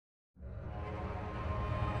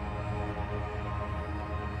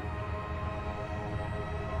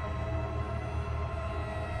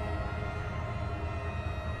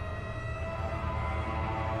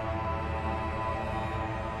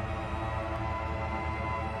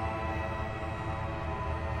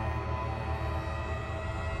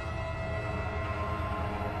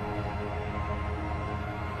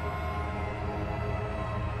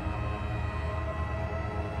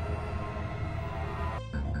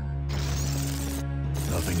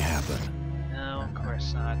Nothing happened. No, of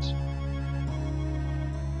course not.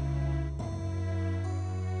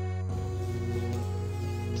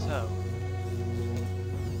 So,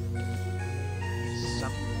 is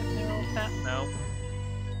something there with that? No.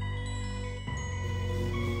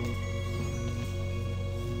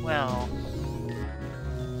 Well,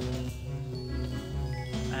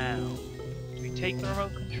 ow. Do we take the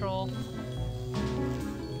remote control?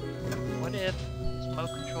 What if remote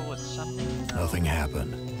control was something? No. Nothing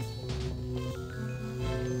happened.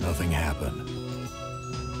 Nothing happened.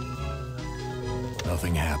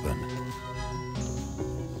 Nothing happened.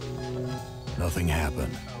 Nothing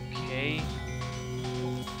happened. Okay.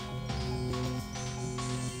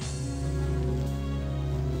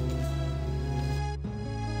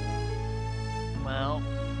 Well.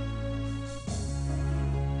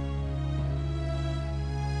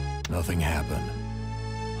 Nothing happened.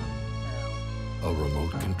 A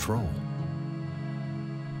remote control.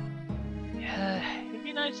 Yeah, it'd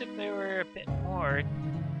be nice if there were a bit more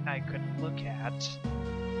I could look at.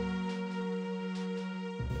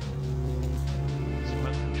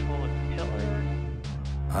 Remote control a pillar.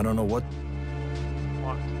 I don't know what.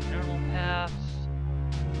 Walk the neural path.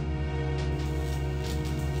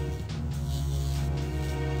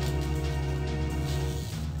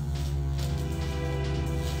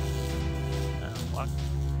 Walk.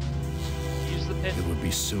 Use the pit. It would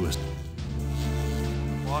be suicide.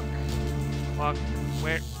 Walk. Walk.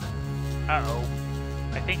 Where? Uh-oh.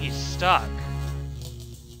 I think he's stuck.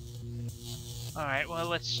 Alright, well,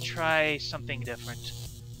 let's try something different.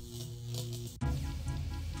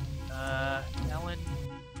 Ellen?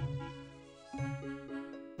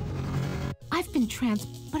 I've been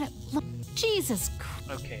but look, Jesus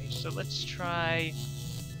Christ. Okay, so let's try...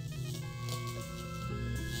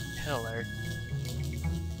 Pillar.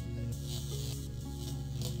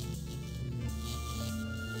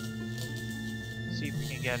 See if we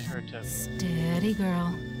can get her to... Steady,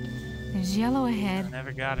 girl. There's yellow ahead. I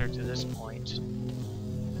never got her to this point.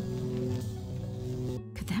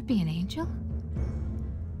 Could that be an angel?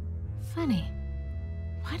 Funny.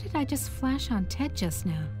 Why did I just flash on Ted just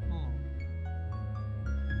now?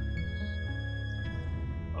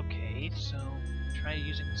 Okay, so try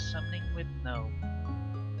using summoning with no.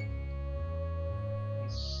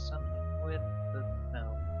 Summoning with the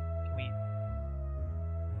no. Can we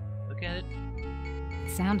look at it?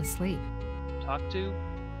 Sound asleep. Talk to?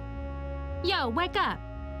 Yo, wake up!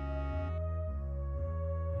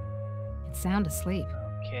 It's sound asleep.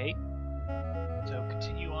 Okay. So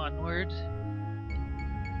continue onward.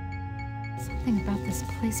 Something about this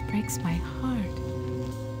place breaks my heart.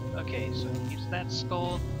 Okay, so use that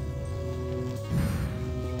skull.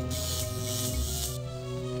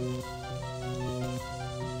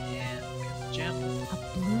 And get the gem. A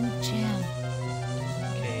blue gem.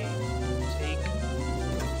 Okay, take.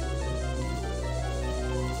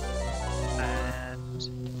 And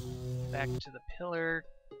back to the pillar.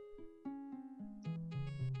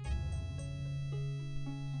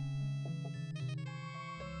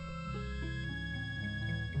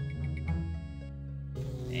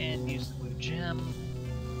 And use the blue gem.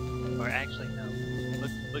 Or actually, no.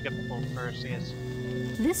 Look at the hole first, yes.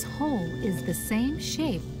 This hole is the same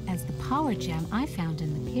shape as the power gem I found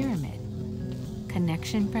in the pyramid.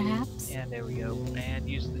 Connection, perhaps? Yeah, there we go. And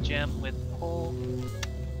use the gem with the hole.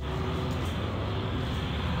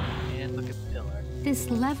 And look at the pillar. This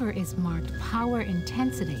lever is marked power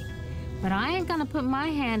intensity, but I ain't gonna put my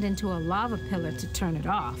hand into a lava pillar to turn it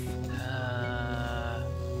off.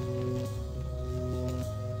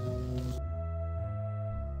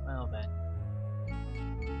 Well then.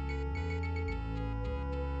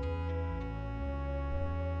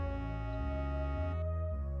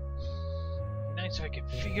 Nice if I could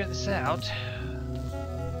figure this out.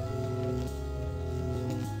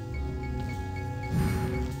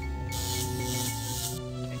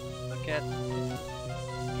 Okay, look at...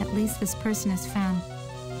 At least this person is found.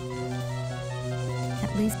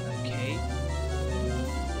 At least Okay.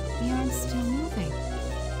 the arm's still moving.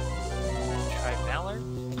 Try Valor?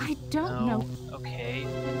 I don't know. Okay.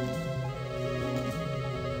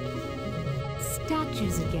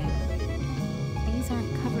 Statues again. These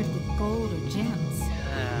aren't covered with gold or gems.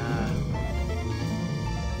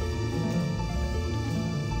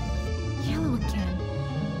 Yellow again.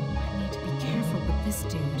 I need to be careful with this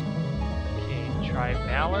dude. Okay, try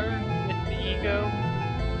Valor with the ego.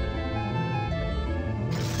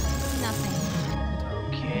 Nothing.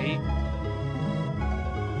 Okay.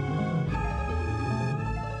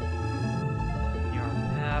 Your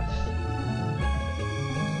path.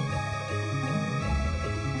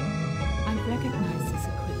 I recognize this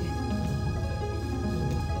equipment.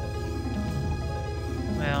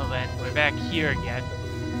 we're back here again.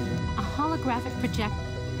 A holographic project.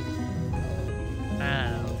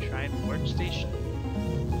 Try the workstation.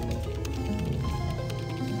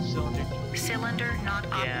 Cylinder. Cylinder not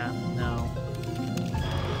up. Yeah, no.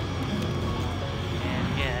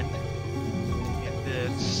 And again, get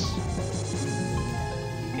this.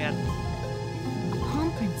 Again. A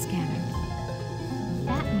palm print scanner.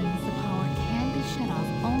 That means the power can be shut off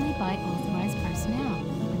only by authorized personnel.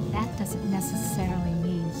 But that doesn't necessarily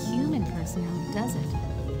mean human personnel, does it?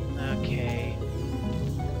 Okay.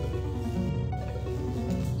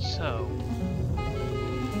 So, I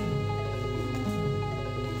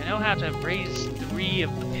know how to raise 3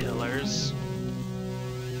 of the pillars.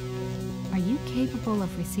 Are you capable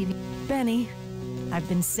of receiving... Benny, I've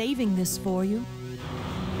been saving this for you.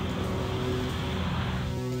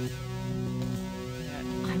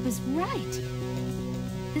 I was right.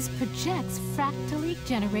 This projects fractally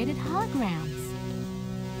generated holograms.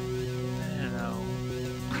 I don't know.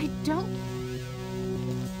 I don't...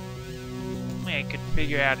 If only I could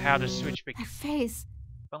figure out how to switch Her face...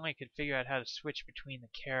 If only I could figure out how to switch between the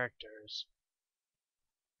characters.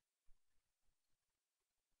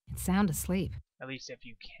 It's sound asleep. At least if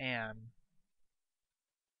you can.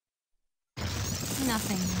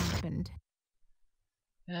 Nothing happened.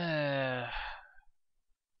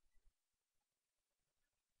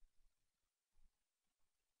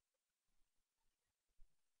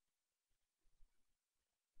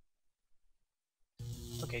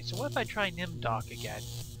 Okay, so what if I try Nimdoc again?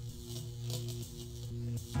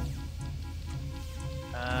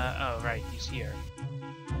 Oh right, he's here.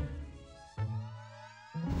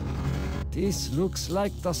 This looks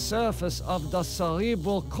like the surface of the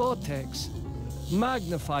cerebral cortex.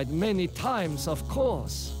 Magnified many times, of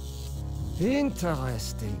course.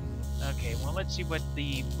 Interesting. Okay, well let's see what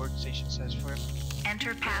the workstation says for him.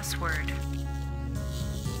 Enter password.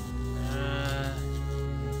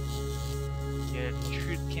 Yeah,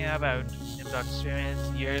 truth came about Nimdoc experience.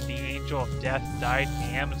 Year the angel of death died in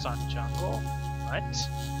the Amazon jungle. What?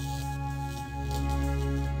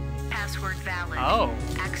 Password valid. Oh.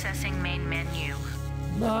 Accessing main menu.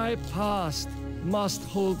 My past must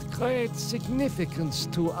hold great significance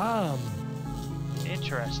to Am.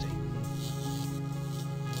 Interesting.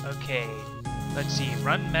 Okay, let's see.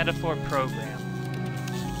 Run metaphor program.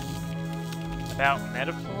 About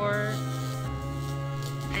metaphor?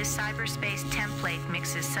 This cyberspace template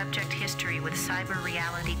mixes subject history with cyber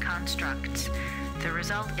reality constructs. The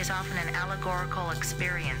result is often an allegorical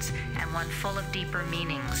experience and one full of deeper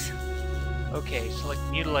meanings. Okay, select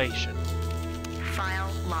mutilation. File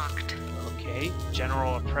locked. Okay,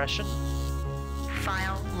 general oppression.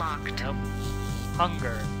 File locked. Nope.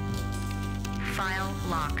 Hunger. File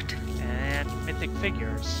locked. And mythic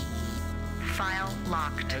figures. File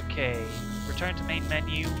locked. Okay, return to main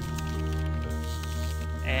menu.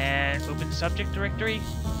 And open subject directory.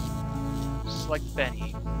 Select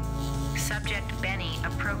Benny. Subject Benny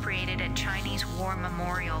appropriated at Chinese War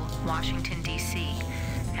Memorial, Washington, D.C.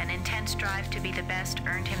 An intense drive to be the best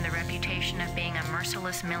earned him the reputation of being a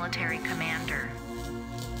merciless military commander.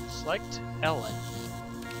 Select Ellen.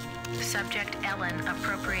 Subject Ellen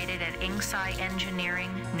appropriated at Inksai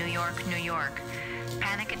Engineering, New York, New York.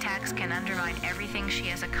 Panic attacks can undermine everything she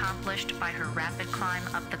has accomplished by her rapid climb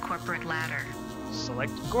up the corporate ladder.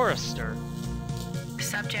 Select Gorister.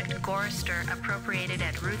 Subject Gorister appropriated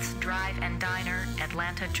at Ruth's Drive and Diner,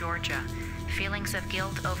 Atlanta, Georgia. Feelings of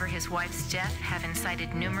guilt over his wife's death have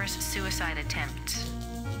incited numerous suicide attempts.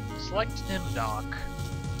 Select Nimdoc.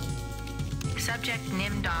 Subject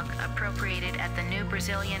Nimdoc appropriated at the New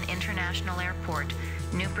Brazilian International Airport,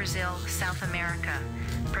 New Brazil, South America.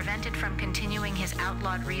 Prevented from continuing his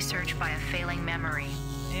outlawed research by a failing memory.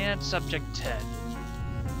 And Subject Ted.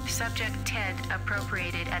 Subject Ted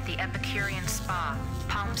appropriated at the Epicurean Spa,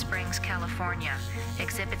 Palm Springs, California.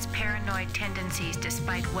 Exhibits paranoid tendencies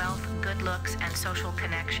despite wealth, good looks, and social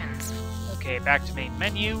connections. Okay, back to main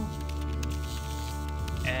menu.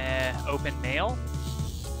 Open mail.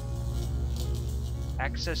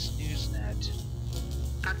 Access Newsnet.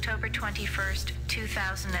 October 21st,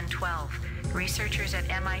 2012. Researchers at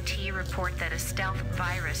MIT report that a stealth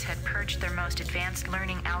virus had purged their most advanced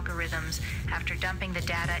learning algorithms after dumping the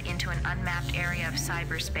data into an unmapped area of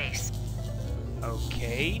cyberspace.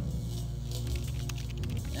 Okay.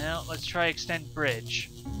 Now, let's try extend bridge.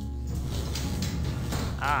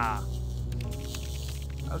 Ah.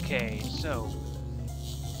 Okay, so...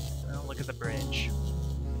 Well, look at the bridge.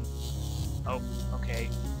 Oh, okay.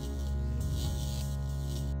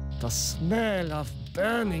 The smell of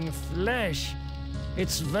burning flesh.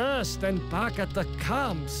 It's worse than back at the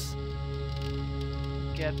camps.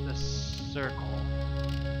 Get the circle.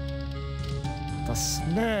 The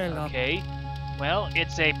smell of... Okay. Well,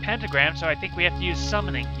 it's a pentagram, so I think we have to use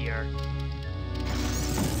summoning here.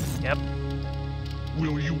 Yep.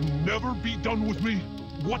 Will you never be done with me?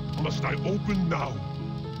 What must I open now?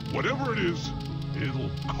 Whatever it is, it'll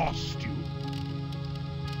cost you.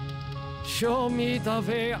 Show me the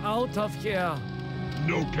way out of here.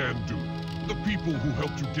 No can do. The people who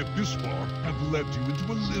helped you get this far have led you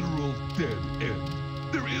into a literal dead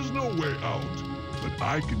end. There is no way out, but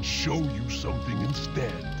I can show you something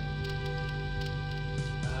instead.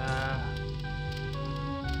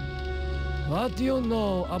 What do you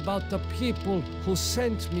know about the people who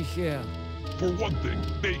sent me here? For one thing,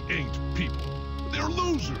 they ain't people. They're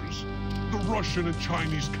losers. The Russian and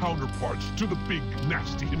Chinese counterparts to the big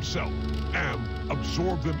nasty himself. Am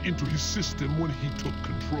absorbed them into his system when he took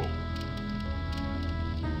control.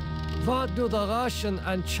 What do the Russian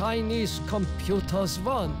and Chinese computers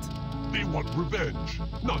want? They want revenge,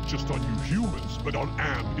 not just on you humans, but on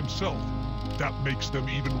Am himself. That makes them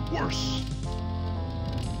even worse.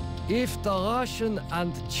 If the Russian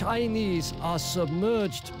and Chinese are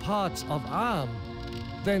submerged parts of Am,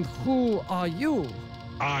 then who are you?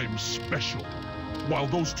 I'm special. While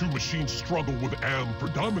those two machines struggle with Am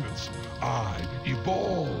predominance, I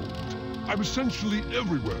evolved. I'm essentially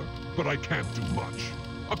everywhere, but I can't do much.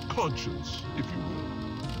 A conscience, if you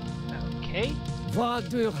will. Okay. What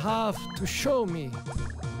do you have to show me?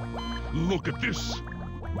 Look at this.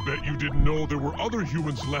 Bet you didn't know there were other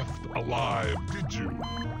humans left alive, did you?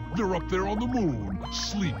 They're up there on the moon,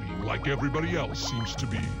 sleeping like everybody else seems to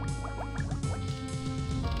be.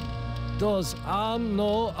 Does Am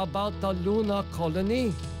know about the lunar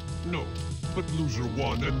colony? No, but Loser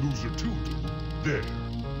 1 and Loser 2 do. There.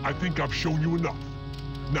 I think I've shown you enough.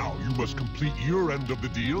 Now you must complete your end of the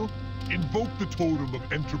deal, invoke the totem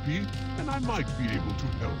of entropy, and I might be able to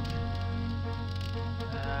help you.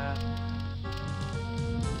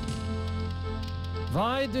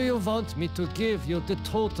 Why do you want me to give you the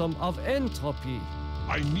totem of entropy?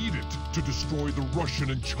 I need it to destroy the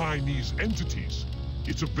Russian and Chinese entities.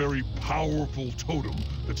 It's a very powerful totem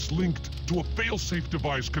that's linked to a failsafe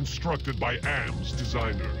device constructed by Am's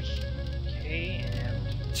designers. Okay,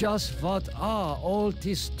 and... Just what are all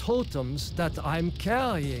these totems that I'm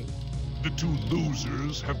carrying? The two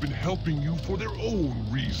losers have been helping you for their own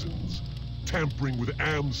reasons, tampering with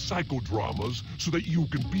Am's psychodramas so that you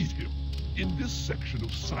can beat him. In this section of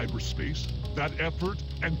cyberspace, that effort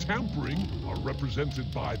and tampering are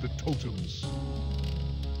represented by the totems.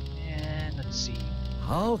 And let's see.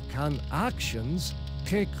 How can actions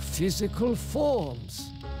take physical forms?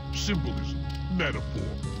 Symbolism, metaphor.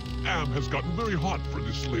 Am has gotten very hot for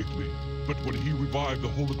this lately, but when he revived the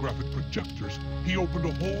holographic projectors, he opened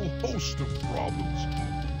a whole host of problems.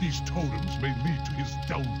 These totems may lead to his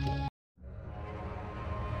downfall.